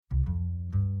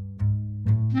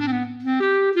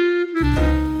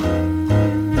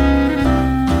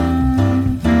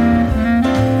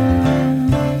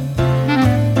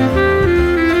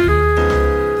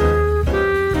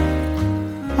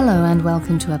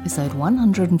to episode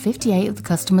 158 of the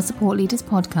Customer Support Leaders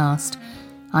Podcast.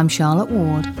 I'm Charlotte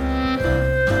Ward.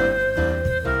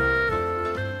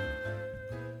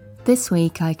 This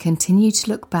week I continue to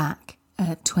look back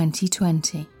at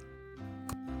 2020.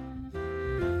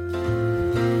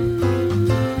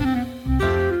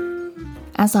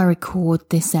 As I record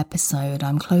this episode,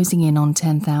 I'm closing in on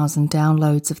 10,000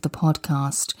 downloads of the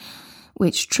podcast,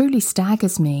 which truly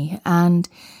staggers me and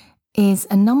is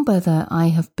a number that I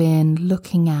have been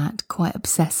looking at quite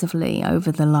obsessively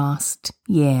over the last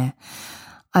year.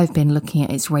 I've been looking at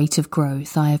its rate of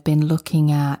growth. I have been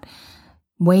looking at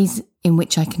ways in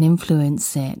which I can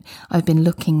influence it. I've been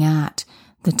looking at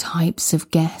the types of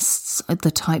guests,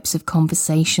 the types of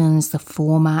conversations, the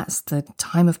formats, the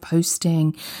time of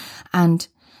posting, and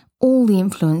all the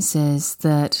influences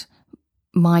that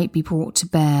might be brought to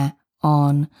bear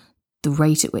on the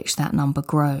rate at which that number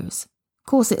grows. Of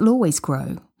course, it'll always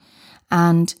grow.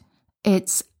 And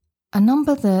it's a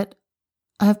number that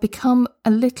I've become a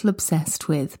little obsessed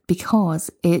with because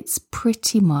it's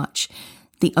pretty much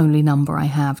the only number I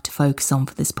have to focus on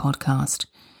for this podcast.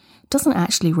 It doesn't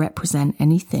actually represent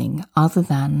anything other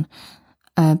than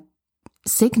a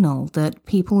signal that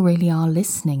people really are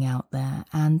listening out there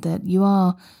and that you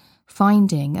are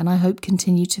finding, and I hope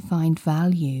continue to find,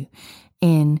 value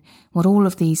in what all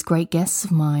of these great guests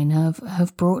of mine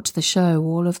have brought to the show.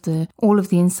 All of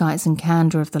the insights and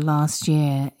candor of the last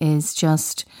year is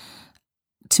just,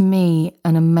 to me,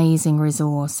 an amazing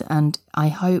resource, and I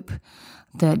hope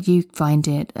that you find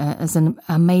it as an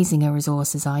amazing a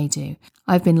resource as I do.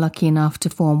 I've been lucky enough to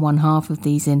form one half of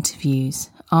these interviews,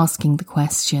 asking the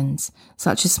questions,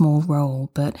 such a small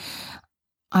role, but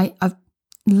I've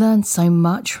learned so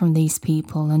much from these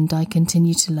people and I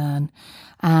continue to learn,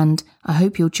 and I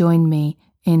hope you'll join me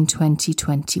in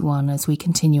 2021 as we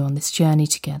continue on this journey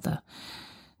together.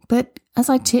 But as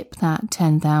I tip that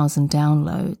 10,000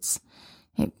 downloads,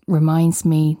 it reminds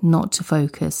me not to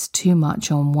focus too much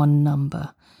on one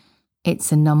number.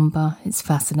 It's a number, it's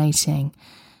fascinating,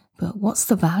 but what's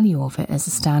the value of it as a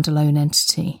standalone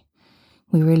entity?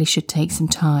 We really should take some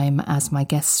time, as my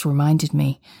guests reminded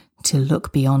me, to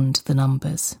look beyond the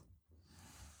numbers.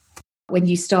 When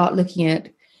you start looking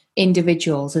at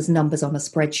individuals as numbers on a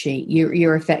spreadsheet,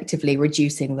 you're effectively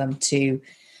reducing them to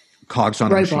cogs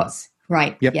on robots. A machine.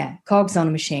 Right. Yep. Yeah. Cogs on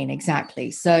a machine.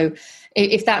 Exactly. So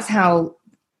if that's how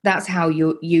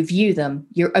you view them,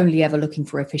 you're only ever looking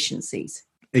for efficiencies.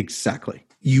 Exactly.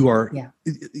 You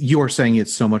are saying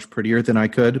it's so much prettier than I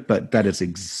could, but that is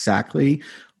exactly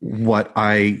what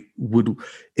I would,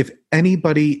 if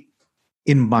anybody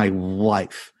in my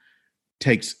life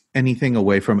takes anything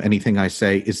away from anything I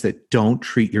say, is that don't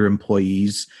treat your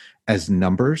employees as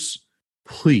numbers.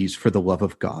 Please, for the love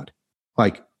of God,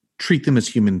 treat them as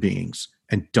human beings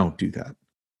and don't do that.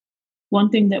 One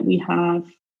thing that we have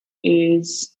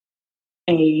is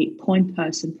a point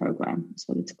person program. That's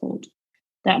what it's called.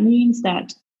 That means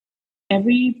that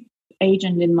every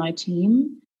agent in my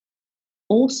team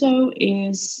also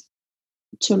is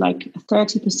to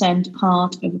 30%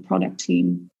 part of a product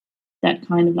team that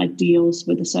kind of deals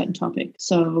with a certain topic.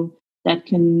 So that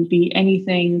can be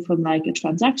anything from a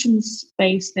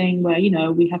transactions-based thing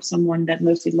where, we have someone that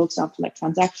mostly looks after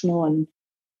transactional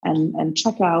and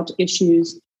checkout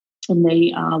issues, and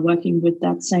they are working with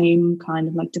that same kind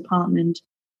of department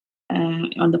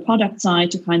on the product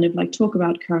side to kind of talk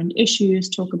about current issues,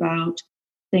 talk about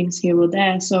things here or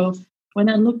there. So when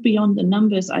I look beyond the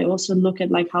numbers, I also look at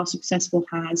how successful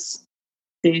has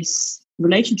this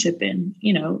relationship been?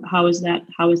 How is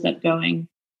that going?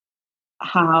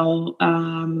 How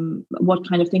what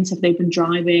kind of things have they been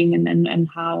driving, and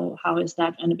how has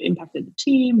that kind of impacted the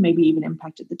team? Maybe even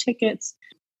impacted the tickets,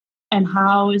 and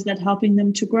how is that helping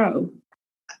them to grow?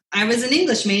 I was an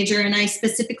English major, and I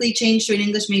specifically changed to an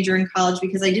English major in college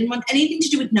because I didn't want anything to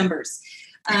do with numbers.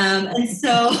 And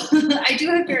so I do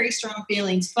have very strong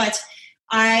feelings, but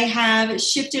I have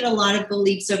shifted a lot of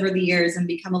beliefs over the years and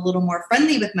become a little more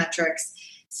friendly with metrics,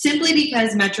 simply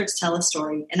because metrics tell a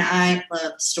story, and I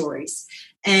love stories.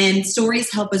 And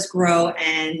stories help us grow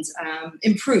and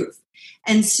improve.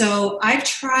 And so I've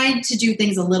tried to do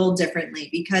things a little differently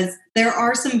because there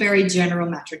are some very general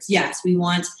metrics. Yes, we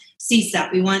want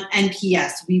CSAT, we want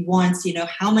NPS, we want,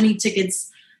 how many tickets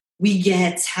we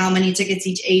get, how many tickets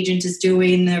each agent is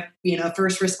doing, the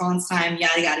first response time,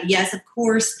 yada, yada. Yes, of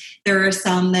course, there are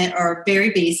some that are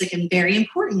very basic and very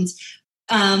important.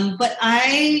 But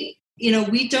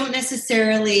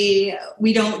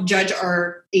we don't judge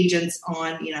our agents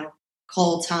on,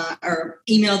 call time or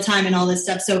email time and all this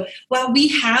stuff. So while we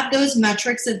have those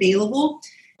metrics available,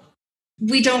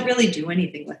 we don't really do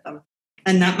anything with them.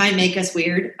 And that might make us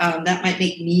weird. That might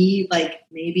make me like,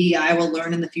 maybe I will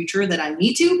learn in the future that I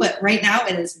need to, but right now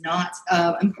it is not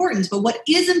important. But what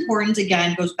is important,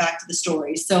 again, goes back to the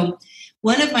stories. So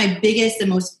one of my biggest and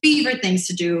most favorite things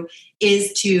to do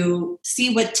is to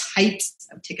see what types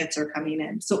of tickets are coming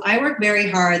in. So I work very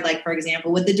hard, like, for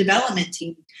example, with the development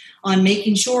team on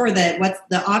making sure that what's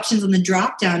the options on the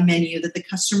drop-down menu that the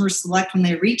customers select when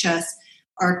they reach us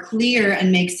are clear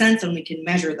and make sense, and we can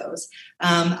measure those.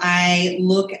 I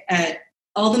look at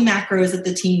all the macros that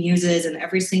the team uses, and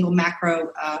every single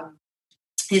macro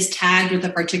is tagged with a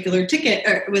particular ticket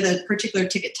or with a particular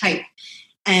ticket type.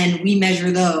 And we measure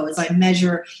those. I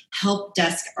measure help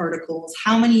desk articles.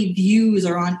 How many views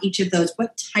are on each of those?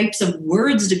 What types of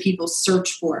words do people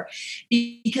search for?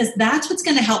 Because that's what's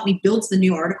going to help me build the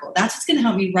new article. That's what's going to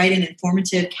help me write an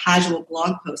informative, casual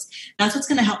blog post. That's what's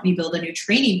going to help me build a new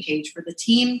training page for the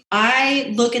team.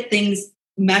 I look at things,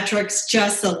 metrics,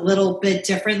 just a little bit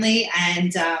differently.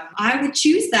 And I would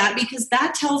choose that because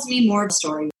that tells me more of a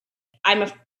story. I'm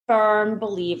a firm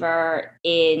believer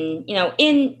in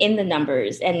the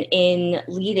numbers and in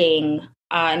leading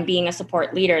and being a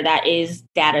support leader that is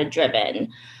data driven.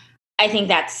 I think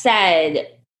that said,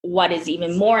 what is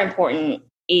even more important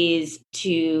is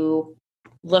to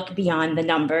look beyond the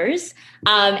numbers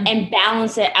and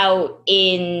balance it out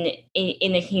in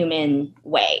a human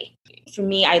way. For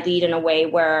me, I lead in a way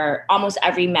where almost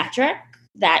every metric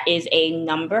that is a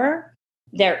number,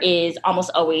 there is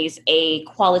almost always a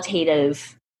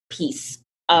qualitative piece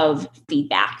of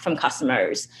feedback from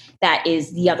customers that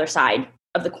is the other side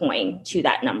of the coin to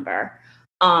that number.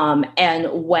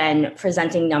 And when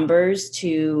presenting numbers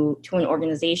to an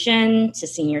organization, to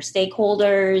senior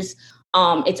stakeholders,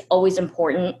 it's always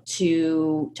important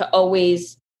to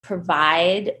always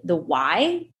provide the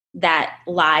why that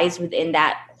lies within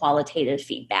that qualitative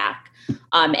feedback,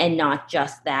 and not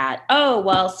just that, oh,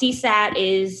 well, CSAT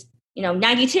is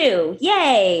 92,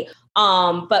 yay.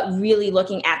 But really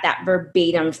looking at that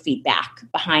verbatim feedback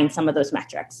behind some of those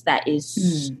metrics that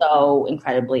is so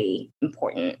incredibly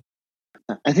important.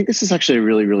 I think this is actually a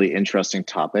really, really interesting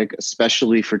topic,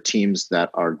 especially for teams that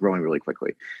are growing really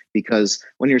quickly. Because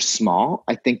when you're small,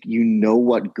 I think you know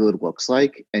what good looks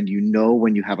like, and you know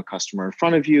when you have a customer in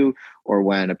front of you, or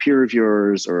when a peer of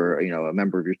yours or a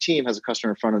member of your team has a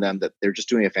customer in front of them that they're just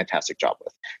doing a fantastic job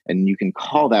with. And you can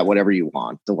call that whatever you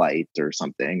want, delight or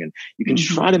something. And you can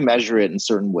try to measure it in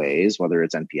certain ways, whether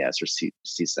it's NPS or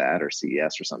CSAT or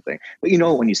CES or something, but you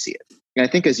know it when you see it. And I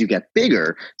think as you get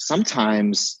bigger,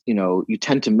 sometimes, you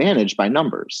tend to manage by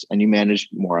numbers and you manage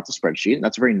more off the spreadsheet. And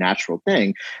that's a very natural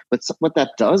thing. But what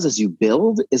that does as you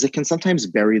build is it can sometimes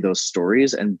bury those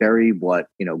stories and bury what,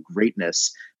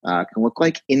 greatness can look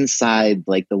like inside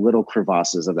like the little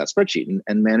crevasses of that spreadsheet.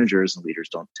 And managers and leaders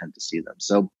don't tend to see them.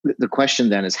 So the question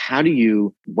then is, how do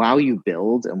you, while you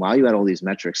build and while you add all these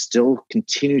metrics, still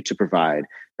continue to provide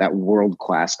that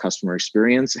world-class customer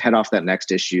experience, head off that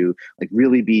next issue, like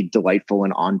really be delightful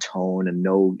and on tone and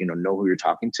know who you're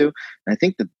talking to. And I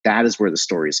think that is where the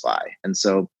stories lie. And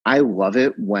so I love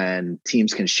it when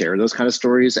teams can share those kind of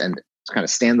stories and kind of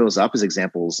stand those up as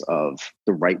examples of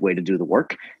the right way to do the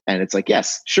work. And it's like,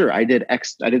 yes, sure, I did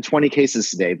 20 cases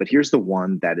today, but here's the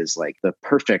one that is like the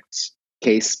perfect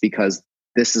case because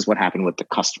this is what happened with the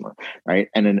customer, right?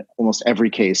 And in almost every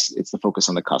case, it's the focus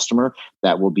on the customer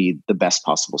that will be the best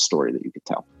possible story that you could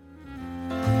tell.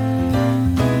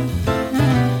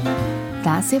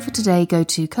 That's it for today. Go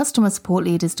to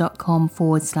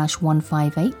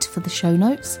customersupportleaders.com/158 for the show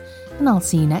notes, and I'll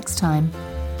see you next time.